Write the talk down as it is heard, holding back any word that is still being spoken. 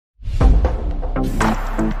Hello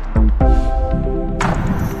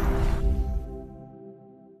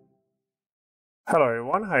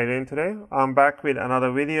everyone, how are you doing today? I'm back with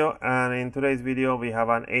another video, and in today's video we have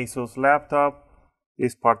an Asus laptop.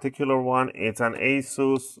 This particular one, it's an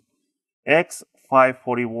Asus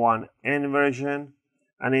X541n version,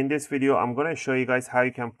 and in this video I'm going to show you guys how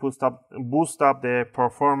you can boost up the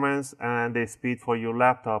performance and the speed for your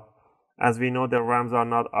laptop. As we know, the RAMs are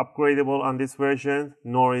not upgradable on this version,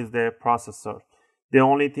 nor is the processor. The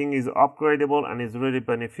only thing is upgradable and is really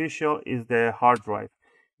beneficial is the hard drive.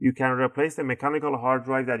 You can replace the mechanical hard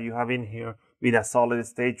drive that you have in here with a solid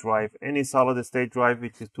state drive. Any solid state drive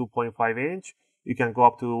which is 2.5 inch, you can go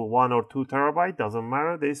up to 1 or 2 terabyte, doesn't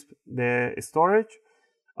matter the storage.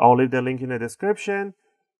 I'll leave the link in the description,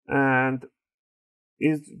 and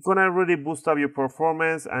it's gonna really boost up your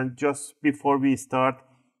performance. And just before we start,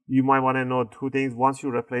 you might want to know two things. Once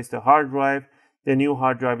you replace the hard drive, the new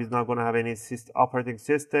hard drive is not going to have any operating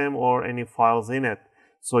system or any files in it.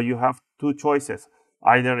 So you have two choices.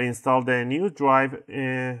 Either install the new drive,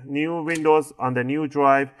 new Windows on the new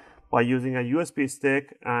drive by using a USB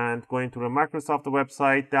stick and going to the Microsoft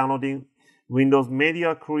website, downloading Windows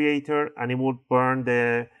Media Creator, and it will burn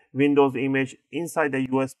the Windows image inside the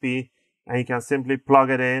USB, and you can simply plug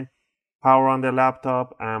it in, power on the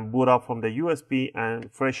laptop, and boot up from the USB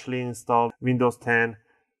and freshly install Windows 10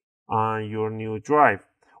 on your new drive.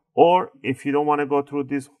 Or if you don't want to go through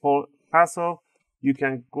this whole hassle, you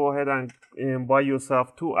can go ahead and buy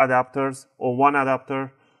yourself two adapters or one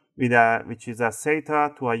adapter with which is a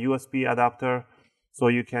SATA to a USB adapter. So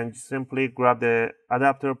you can simply grab the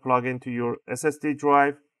adapter, plug into your SSD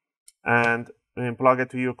drive, and plug it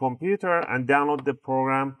to your computer and download the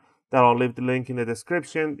program that I'll leave the link in the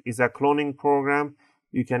description. It's a cloning program.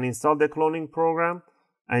 You can install the cloning program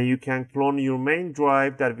and you can clone your main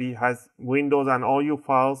drive that has Windows and all your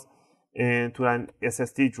files into an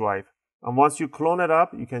SSD drive. And once you clone it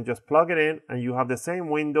up, you can just plug it in and you have the same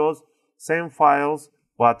Windows, same files,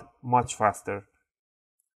 but much faster.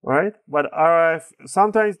 Right? But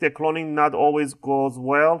sometimes the cloning not always goes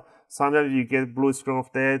well. Sometimes you get blue screen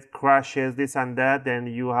of death, crashes, this and that, then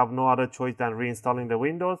you have no other choice than reinstalling the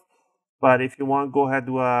Windows. But if you want, go ahead,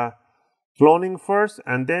 do a cloning first,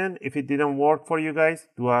 and then if it didn't work for you guys,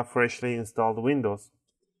 do a freshly installed Windows.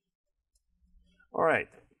 All right.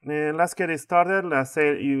 Let's get it started. Let's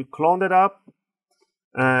say you cloned it up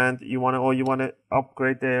and you want to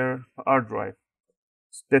upgrade their hard drive.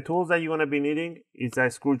 The tools that you're going to be needing is a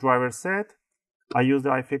screwdriver set. I use the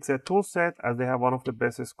UFIXTEK tool set as they have one of the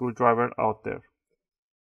best screwdriver out there.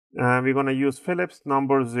 And we're going to use Phillips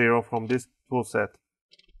number 0 from this tool set.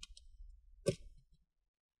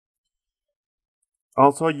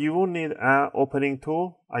 Also, you will need an opening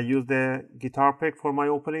tool. I use the guitar pick for my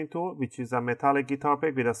opening tool, which is a metallic guitar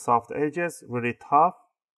pick with a soft edges, really tough.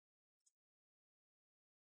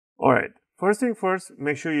 Alright, first thing first,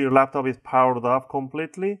 make sure your laptop is powered off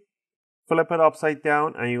completely. Flip it upside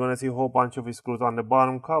down and you're going to see a whole bunch of screws on the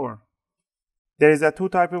bottom cover. There is two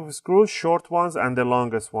types of screws, short ones and the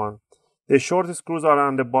longest one. The short screws are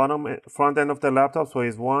on the bottom front end of the laptop, so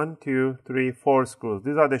it's 1, 2, 3, 4 screws.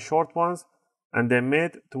 These are the short ones. And the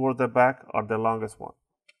mid towards the back are the longest one.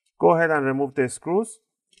 Go ahead and remove the screws.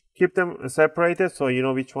 Keep them separated so you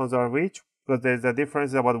know which ones are which, because there's a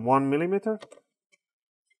difference about 1 millimeter.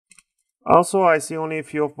 Also, I see only a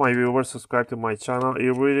few of my viewers subscribe to my channel.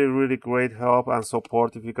 It really great help and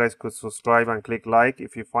support if you guys could subscribe and click like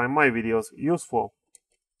if you find my videos useful.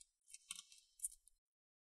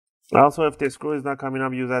 Also, if the screw is not coming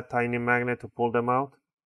up, use that tiny magnet to pull them out.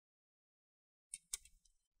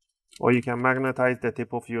 Or you can magnetize the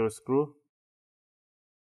tip of your screw.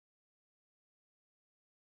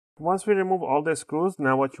 Once we remove all the screws,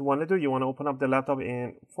 now what you want to do, you want to open up the laptop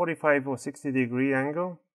in 45 or 60 degree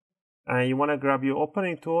angle. And you want to grab your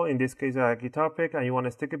opening tool, in this case a guitar pick, and you want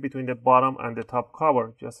to stick it between the bottom and the top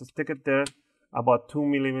cover. Just stick it there about 2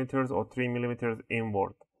 millimeters or 3 millimeters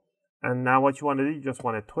inward. And now what you want to do, you just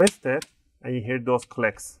want to twist it and you hear those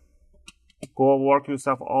clicks. Go work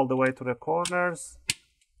yourself all the way to the corners.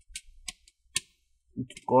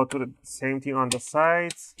 Go to the same thing on the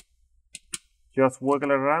sides. Just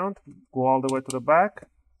wiggle around, go all the way to the back.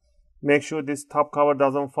 Make sure this top cover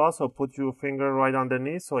doesn't fall, so put your finger right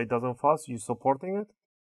underneath so it doesn't fall, so you're supporting it.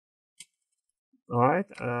 Alright,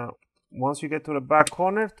 once you get to the back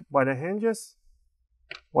corner by the hinges,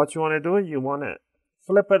 what you want to do, you want to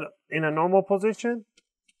flip it in a normal position.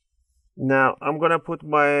 Now, I'm going to put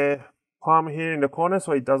my palm here in the corner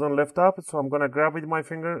so it doesn't lift up. So I'm going to grab with my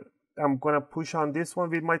finger. I'm going to push on this one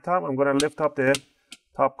with my thumb. I'm going to lift up the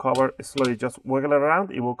top cover slowly. Just wiggle it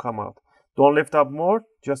around. It will come out. Don't lift up more.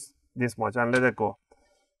 Just this much and let it go.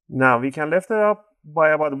 Now we can lift it up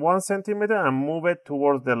by about 1 centimeter and move it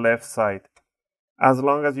towards the left side, as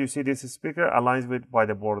long as you see this speaker aligns with by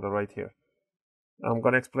the border right here. I'm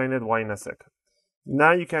going to explain it why in a second.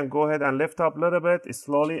 Now you can go ahead and lift up a little bit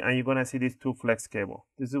slowly, and you're going to see these 2 flex cable.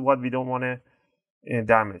 This is what we don't want to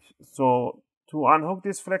damage. So to unhook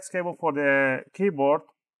this flex cable for the keyboard,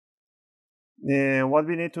 what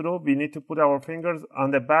we need to do, we need to put our fingers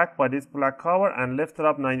on the back by this black cover and lift it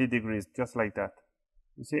up 90 degrees, just like that.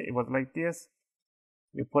 You see, it was like this.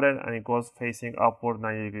 You put it and it goes facing upward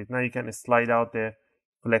 90 degrees. Now you can slide out the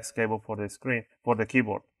flex cable for the screen, for the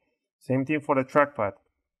keyboard. Same thing for the trackpad.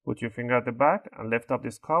 Put your finger at the back and lift up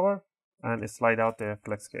this cover and slide out the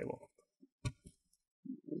flex cable.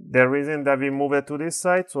 The reason that we move it to this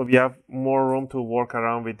side, so we have more room to work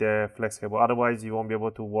around with the flex cable. Otherwise, you won't be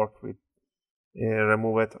able to work with,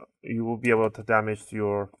 remove it. You will be able to damage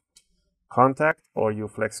your contact or your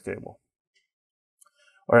flex cable.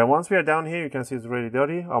 Alright, once we are down here, you can see it's really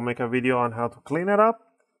dirty. I'll make a video on how to clean it up,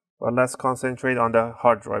 but let's concentrate on the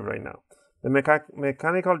hard drive right now. The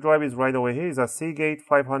mechanical drive is right over here. It's a Seagate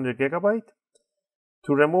 500 gigabyte.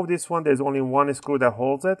 To remove this one, there's only one screw that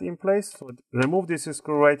holds it in place. So remove this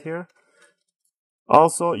screw right here.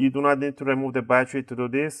 Also, you do not need to remove the battery to do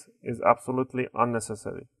this. It's absolutely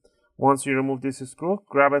unnecessary. Once you remove this screw,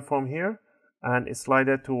 grab it from here and slide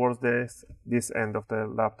it towards this end of the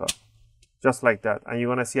laptop. Just like that. And you're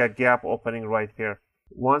going to see a gap opening right here.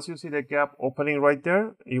 Once you see the gap opening right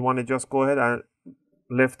there, you want to just go ahead and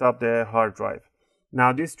lift up the hard drive.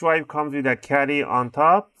 Now this drive comes with a caddy on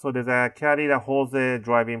top, so there's a caddy that holds the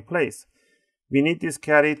drive in place. We need this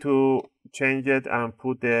caddy to change it and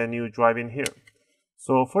put the new drive in here.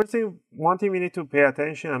 So first thing, one thing we need to pay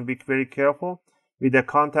attention and be very careful with the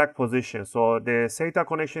contact position. So the SATA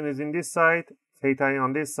connection is in this side, SATA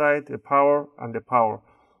on this side, the power and the power.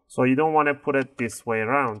 So you don't want to put it this way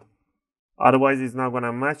around. Otherwise it's not going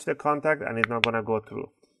to match the contact and it's not going to go through.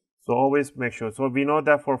 So always make sure. So we know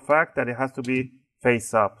that for a fact that it has to be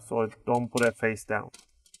face up. So don't put it face down.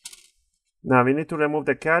 Now we need to remove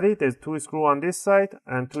the caddy. There's 2 screws on this side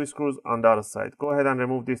and 2 screws on the other side. Go ahead and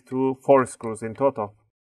remove these 4 screws in total.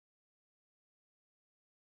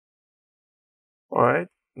 Alright.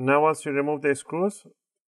 Now once you remove the screws,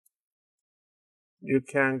 you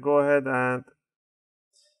can go ahead and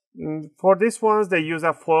for these ones, they use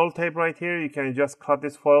a foil tape right here. You can just cut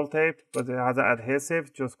this foil tape, but it has an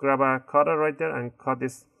adhesive. Just grab a cutter right there and cut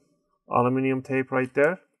this aluminum tape right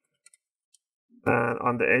there. And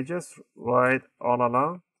on the edges, right all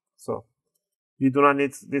along. So you do not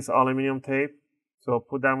need this aluminum tape. So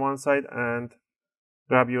put that on one side and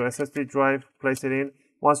grab your SSD drive, place it in.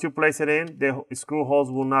 Once you place it in, the screw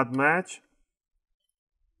holes will not match.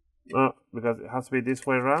 Because it has to be this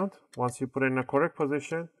way around. Once you put it in the correct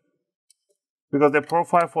position, because the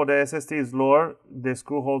profile for the SSD is lower, the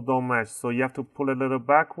screw holes don't match. So you have to pull a little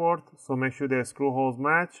backward. So make sure the screw holes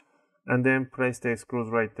match and then place the screws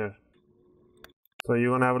right there. So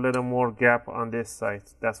you're going to have a little more gap on this side.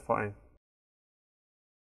 That's fine.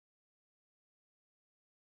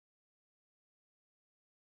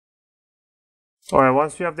 Alright,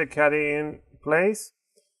 once you have the caddy in place,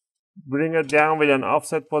 bring it down with an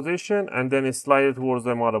offset position and then slide it towards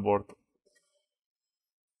the motherboard.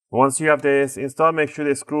 Once you have this installed, make sure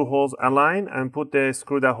the screw holes align and put the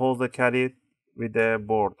screw that holds the caddy with the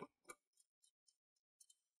board.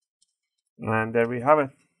 And there we have it.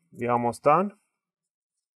 We're almost done.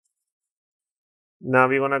 Now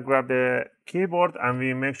we're going to grab the keyboard and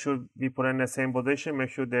we make sure we put it in the same position. Make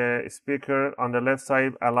sure the speaker on the left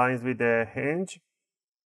side aligns with the hinge.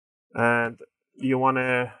 And you want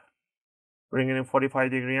to bring it in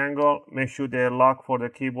 45-degree angle. Make sure the lock for the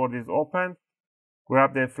keyboard is open.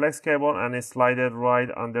 Grab the flex cable and slide it right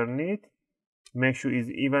underneath. Make sure it's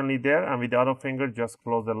evenly there, and with the other finger just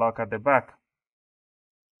close the lock at the back.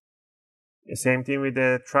 The same thing with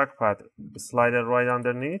the trackpad. Slide it right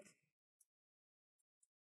underneath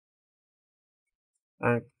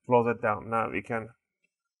and close it down. Now we can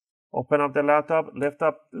open up the laptop, lift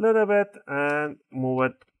up a little bit and move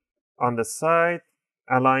it on the side,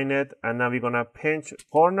 align it, and now we're gonna pinch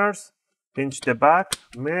corners, pinch the back,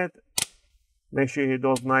 mid. Make sure you hear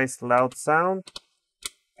those nice loud sound.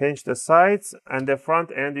 Pinch the sides and the front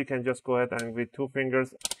end. You can just go ahead and with 2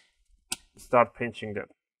 fingers start pinching them.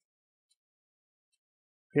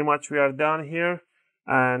 Pretty much we are done here,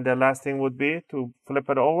 and the last thing would be to flip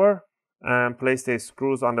it over and place the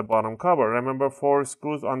screws on the bottom cover. Remember, 4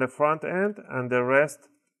 screws on the front end and the rest,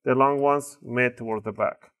 the long ones, made towards the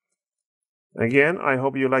back. Again, I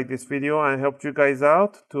hope you like this video and helped you guys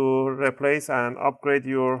out to replace and upgrade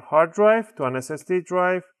your hard drive to an SSD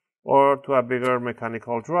drive. or to a bigger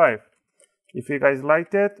mechanical drive. If you guys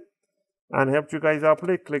liked it and helped you guys out,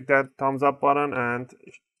 please click that thumbs up button and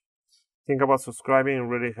think about subscribing. It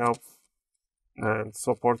really helps and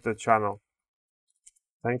support the channel.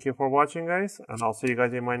 Thank you for watching, guys, and I'll see you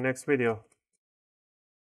guys in my next video.